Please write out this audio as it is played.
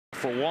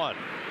for 1.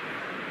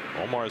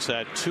 Omar's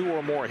had 2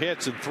 or more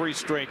hits in 3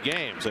 straight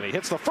games, and he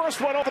hits the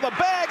first one over the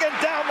bag and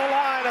down the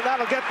line, and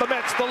that'll get the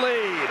Mets the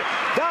lead.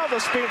 Down the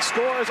speed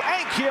scores.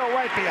 Ankiel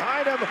right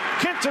behind him.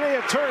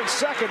 Quintanilla turns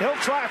second. He'll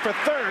try for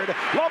third.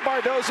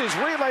 Lombardozzi's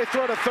relay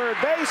throw to third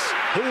base.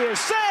 He is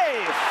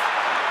safe.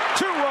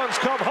 2 runs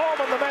come home,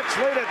 and the Mets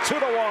lead it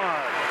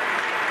 2-1.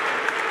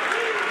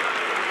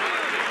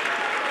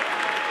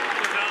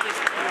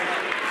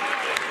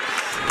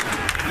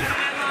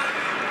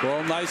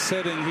 Well, nice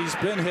hitting. He's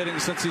been hitting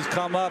since he's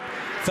come up.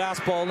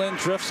 Fastball in,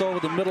 drifts over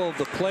the middle of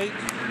the plate.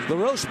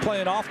 LaRoche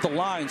playing off the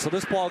line, so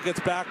this ball gets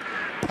back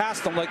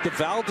past him like the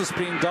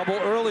Valdespin double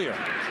earlier.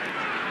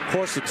 Of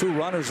course, the 2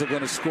 runners are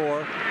going to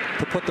score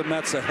to put the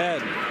Mets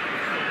ahead.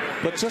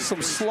 But just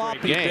some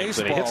sloppy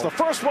baseball. And he hits the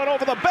first one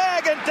over the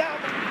bag and down.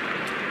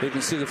 You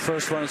can see the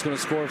first runner is going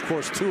to score. Of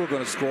course, 2 are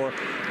going to score.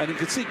 And you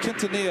can see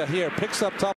Quintanilla here picks up tough.